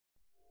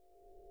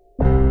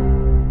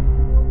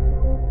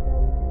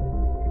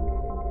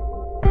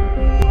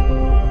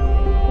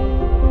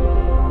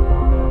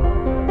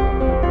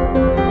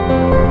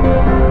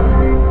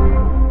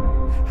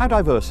How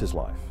diverse is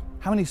life?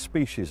 How many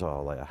species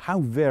are there?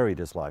 How varied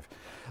is life?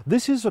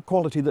 This is a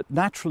quality that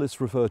naturalists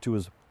refer to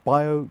as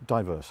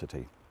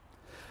biodiversity.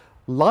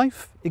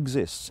 Life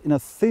exists in a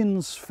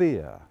thin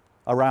sphere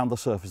around the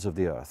surface of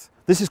the Earth.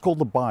 This is called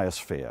the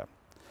biosphere.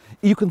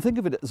 You can think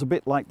of it as a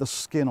bit like the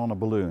skin on a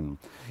balloon.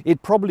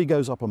 It probably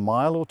goes up a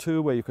mile or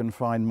two where you can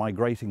find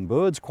migrating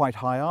birds quite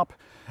high up,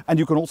 and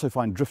you can also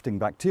find drifting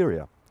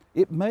bacteria.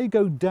 It may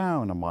go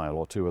down a mile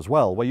or two as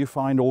well, where you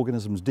find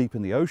organisms deep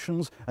in the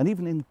oceans and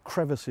even in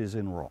crevices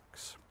in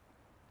rocks.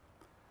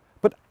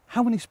 But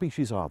how many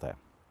species are there?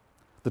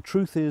 The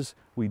truth is,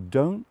 we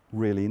don't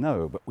really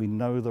know, but we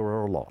know there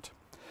are a lot.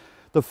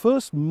 The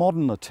first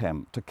modern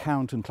attempt to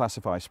count and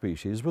classify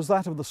species was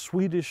that of the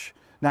Swedish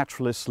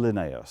naturalist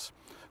Linnaeus,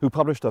 who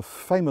published a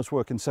famous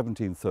work in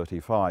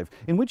 1735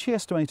 in which he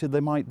estimated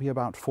there might be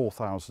about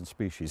 4,000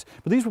 species.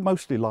 But these were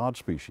mostly large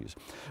species.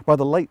 By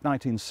the late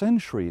 19th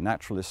century,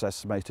 naturalists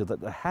estimated that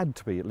there had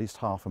to be at least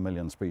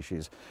 500,000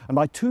 species. And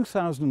by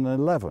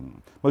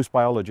 2011, most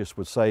biologists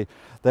would say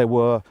there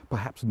were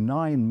perhaps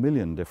 9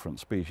 million different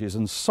species,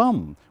 and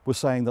some were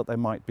saying that there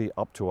might be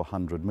up to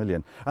 100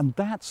 million. And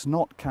that's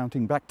not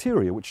counting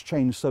bacteria, which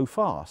change so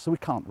fast, so we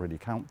can't really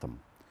count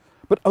them.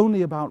 But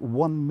only about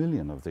 1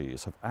 million of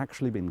these have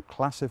actually been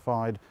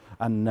classified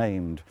and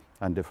named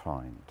and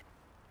defined.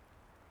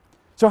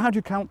 So how do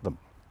you count them?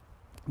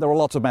 There are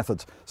lots of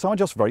methods. Some are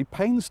just very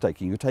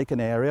painstaking. You take an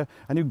area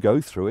and you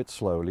go through it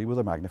slowly with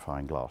a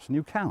magnifying glass and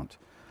you count.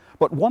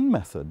 But one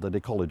method that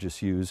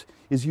ecologists use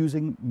is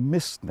using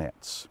mist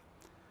nets.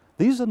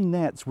 These are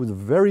nets with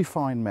very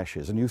fine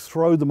meshes, and you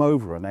throw them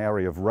over an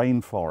area of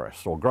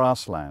rainforest or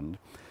grassland,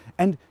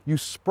 and you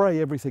spray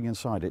everything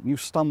inside it and you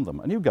stun them,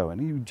 and you go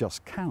and you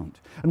just count.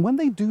 And when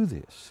they do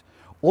this,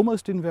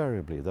 almost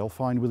invariably they'll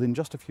find within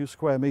just a few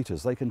square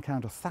meters they can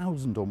count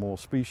 1,000 or more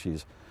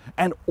species,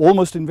 and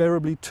almost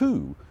invariably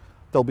too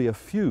there'll be a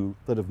few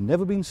that have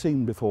never been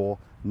seen before,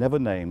 never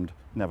named,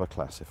 never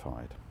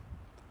classified.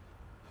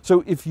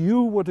 So if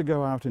you were to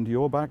go out into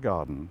your back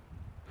garden,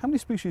 how many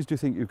species do you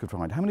think you could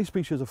find? How many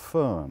species of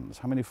ferns?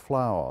 How many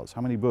flowers?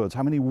 How many birds?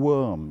 How many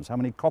worms? How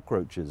many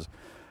cockroaches?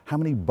 How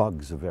many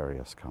bugs of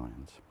various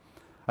kinds?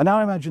 And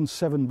now imagine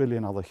 7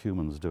 billion other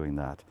humans doing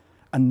that.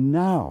 And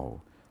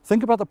now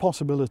think about the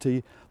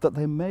possibility that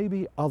there may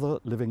be other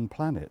living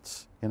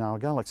planets in our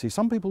galaxy.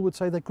 Some people would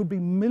say there could be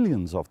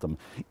millions of them,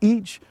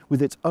 each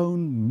with its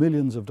own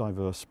millions of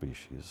diverse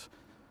species.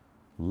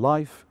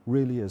 Life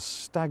really is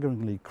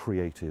staggeringly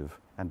creative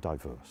and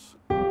diverse.